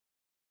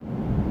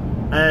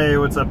Hey,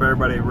 what's up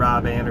everybody?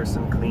 Rob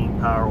Anderson, Clean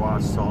Power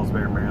Wash,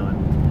 Salisbury,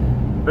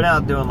 Maryland. Been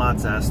out doing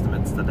lots of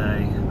estimates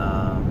today,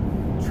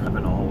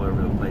 driving all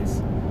over the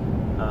place.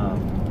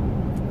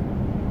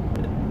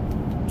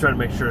 Trying to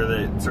make sure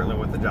that, certainly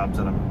with the jobs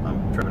that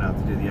I'm driving out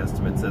to do the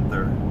estimates, that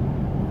they're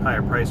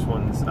higher priced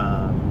ones,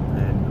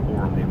 and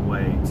or on the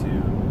way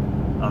to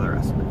other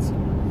estimates.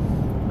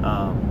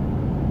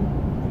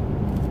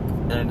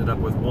 I ended up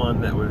with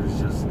one that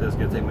was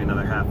going to take me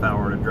another half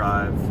hour to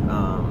drive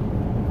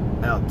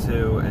out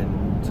to,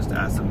 and just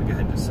asked them to go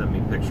ahead and just send me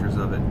pictures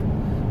of it.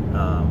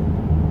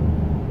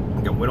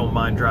 Again, we don't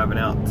mind driving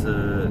out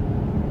to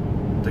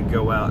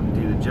go out and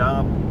do the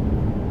job,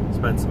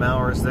 spend some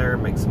hours there,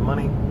 make some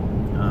money,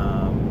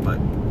 but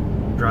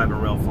driving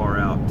real far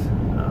out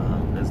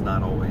is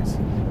not always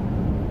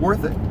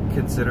worth it,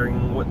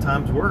 considering what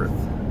time's worth.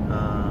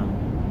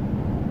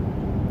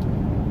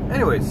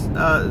 Anyways,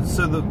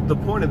 so the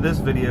point of this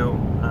video,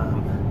 I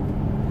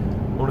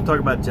want to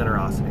talk about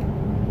generosity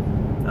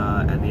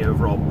and the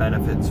overall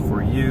benefits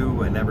for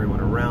you and everyone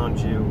around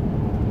you,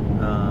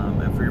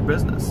 and for your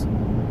business.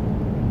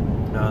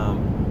 I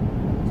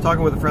was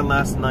talking with a friend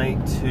last night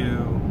who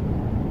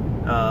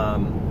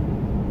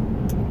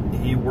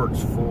he works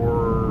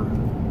for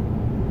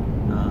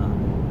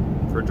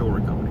a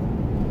jewelry company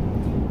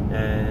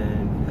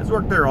and has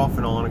worked there off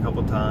and on a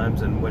couple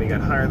times, and when he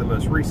got hired the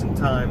most recent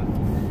time,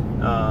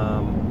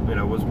 you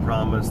know, was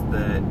promised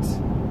that,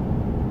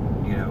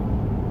 you know,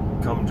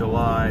 come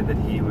July that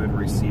he would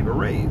receive a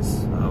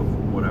raise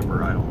of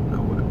whatever, I don't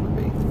know what it would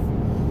be.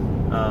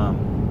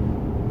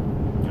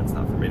 It's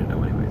not for me to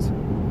know anyways.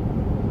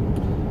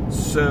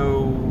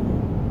 So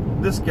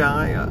this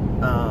guy,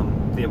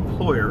 the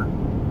employer,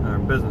 or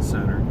business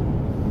owner,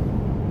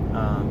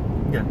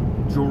 again,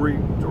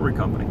 jewelry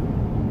company.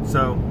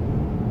 So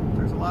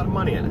there's a lot of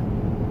money in it.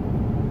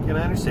 And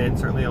I understand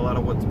certainly a lot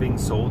of what's being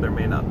sold, there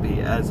may not be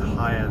as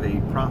high of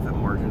a profit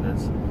margin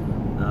as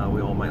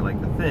we all might like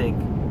to think,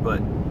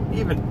 but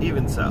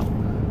even so,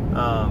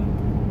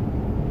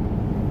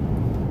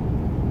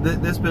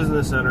 this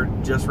business owner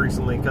just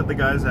recently cut the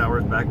guy's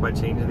hours back by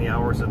changing the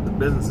hours that the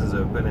business is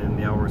open and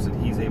the hours that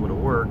he's able to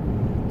work.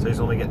 So he's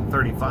only getting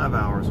 35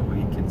 hours a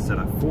week instead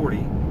of 40.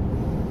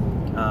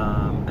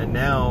 And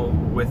now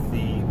with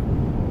the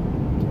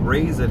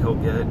raise that he'll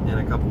get in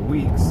a couple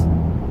weeks,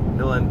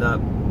 he'll end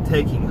up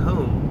taking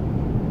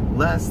home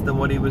less than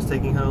what he was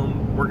taking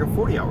home working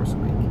 40 hours a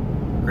week.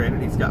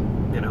 Granted, he's got,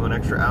 you know, an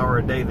extra hour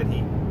a day that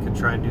he could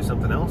try and do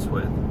something else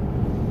with.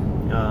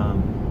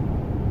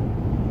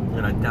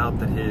 And I doubt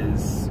that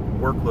his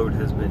workload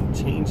has been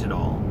changed at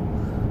all.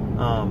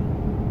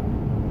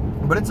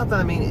 But it's something,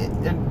 I mean,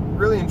 and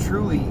really and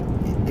truly,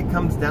 it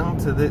comes down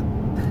to that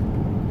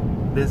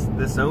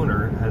this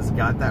owner has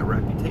got that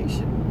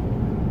reputation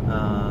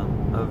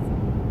of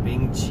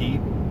being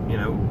cheap, you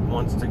know,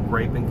 wants to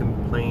gripe and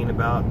complain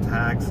about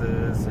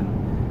taxes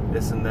and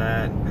this and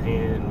that, and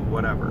paying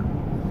whatever.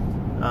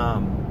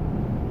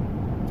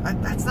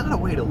 That's not a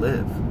way to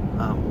live,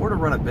 or to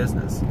run a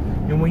business.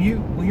 And when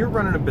you're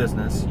running a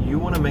business, you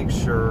want to make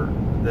sure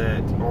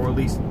that, or at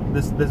least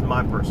this is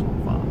my personal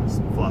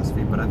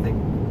philosophy, but I think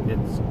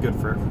it's good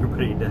for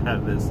everybody to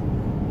have this.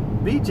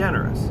 Be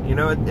generous. You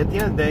know, at the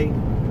end of the day,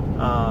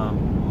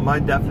 my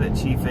definite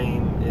chief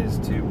aim is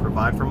to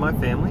provide for my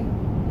family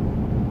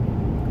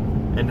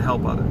and to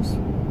help others.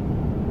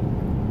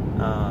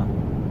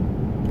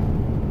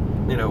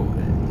 You know,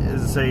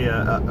 as I say,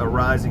 a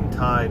rising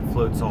tide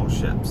floats all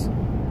ships.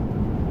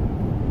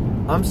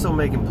 I'm still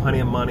making plenty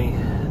of money,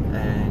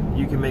 and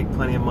you can make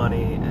plenty of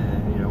money,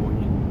 and, you know,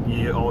 when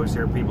you always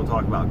hear people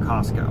talk about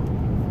Costco.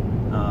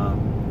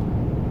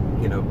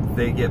 You know,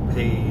 they get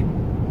paid,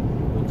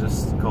 we'll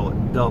just call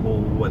it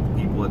double what the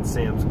people at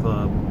Sam's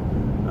Club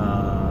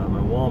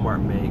and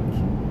Walmart make.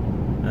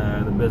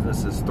 The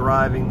business is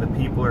thriving, the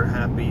people are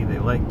happy, they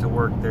like to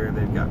work there,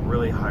 they've got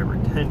really high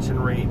retention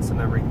rates and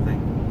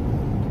everything.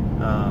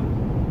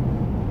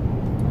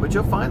 But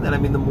you'll find that, I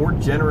mean, the more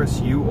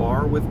generous you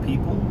are with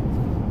people,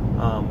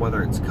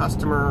 whether it's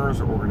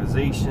customers or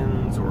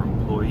organizations or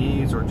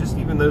employees or just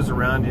even those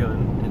around you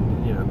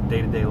in you know,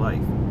 day-to-day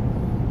life,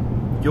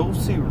 you'll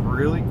see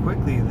really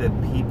quickly that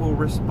people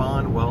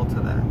respond well to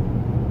that.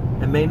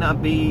 It may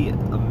not be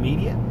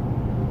immediate,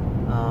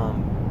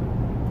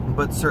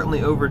 but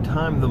certainly over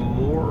time, the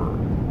more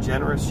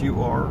generous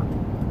you are,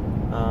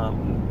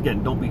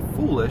 again, don't be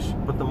foolish,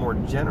 but the more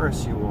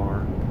generous you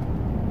are,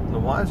 and the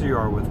wiser you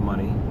are with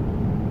money,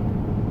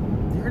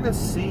 you're going to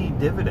see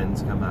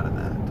dividends come out of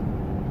that.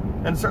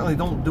 And certainly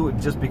don't do it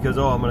just because,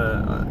 oh, I'm going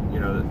to, you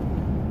know,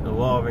 the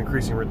law of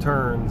increasing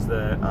returns,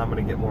 that I'm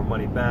going to get more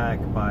money back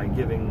by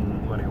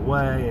giving money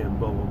away and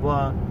blah, blah,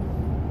 blah.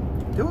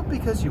 Do it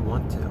because you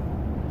want to.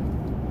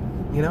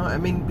 You know, I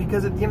mean,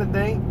 because at the end of the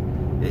day,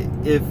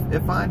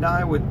 if I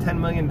die with $10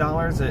 million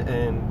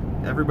and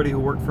everybody who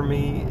worked for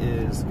me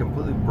is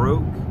completely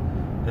broke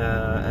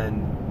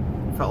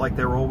and felt like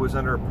they were always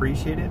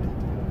underappreciated,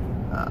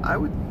 I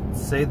would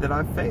say that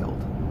I've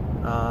failed.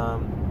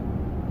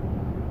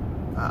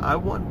 I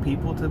want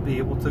people to be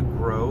able to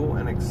grow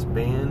and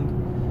expand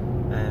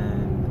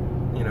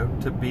and, you know,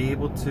 to be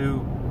able to,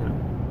 you know,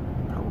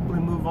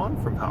 probably move on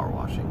from power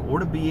washing, or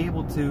to be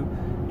able to,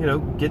 you know,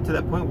 get to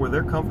that point where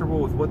they're comfortable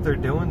with what they're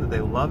doing, that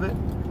they love it,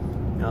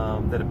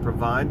 that it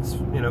provides,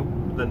 you know,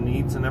 the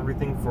needs and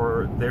everything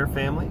for their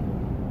family.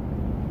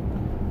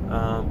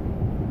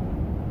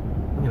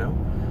 You know,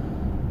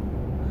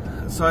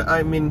 so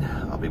I mean,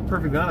 I'll be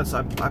perfectly honest,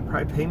 I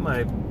probably pay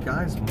my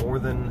guys more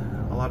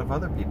than a lot of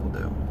other people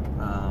do.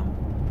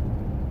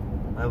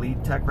 My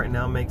lead tech right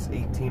now makes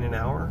 $18 an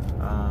hour.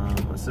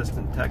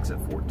 Assistant tech's at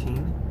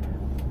 $14.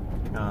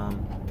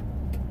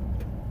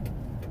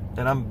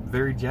 And I'm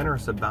very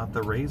generous about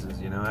the raises.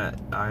 You know,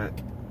 I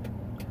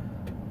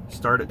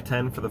start at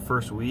 10 for the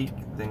first week,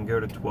 then go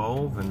to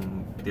 12,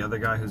 and the other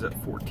guy who's at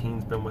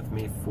 14's been with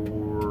me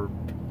for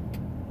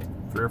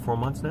 3 or 4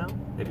 months now,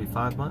 maybe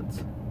 5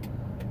 months.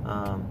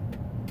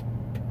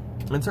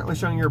 And certainly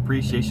showing your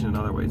appreciation in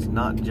other ways,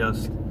 not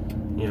just,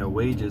 you know,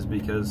 wages,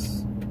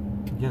 because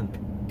again,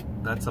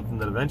 that's something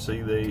that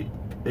eventually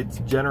it's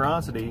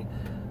generosity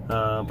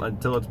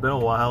until it's been a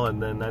while,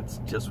 and then that's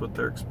just what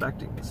they're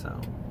expecting. So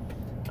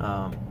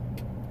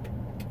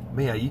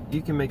but yeah,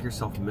 you can make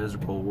yourself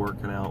miserable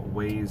working out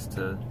ways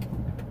to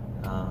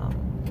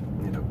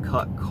you know,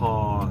 cut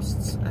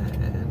costs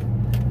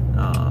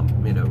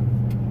and you know,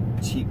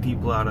 cheat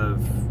people out of,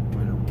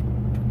 you know,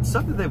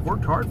 stuff that they've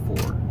worked hard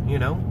for. You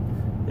know,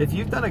 if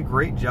you've done a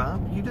great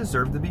job, you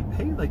deserve to be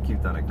paid like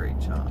you've done a great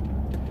job.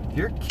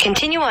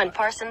 Continue on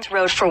Parsons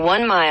Road for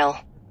 1 mile.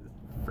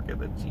 Forget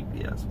the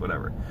GPS,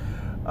 whatever.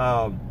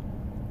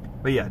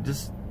 But yeah,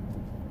 just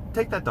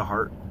take that to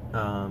heart.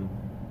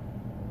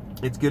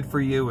 It's good for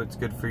you. It's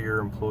good for your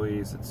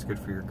employees. It's good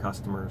for your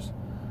customers.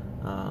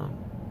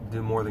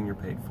 Do more than you're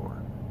paid for.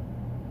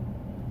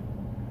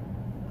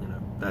 You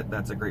know,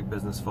 that's a great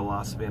business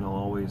philosophy, and it'll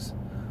always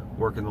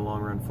work in the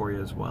long run for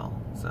you as well.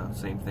 So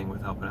same thing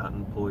with helping out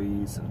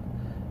employees and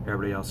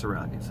everybody else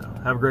around you. So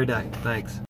have a great day. Thanks.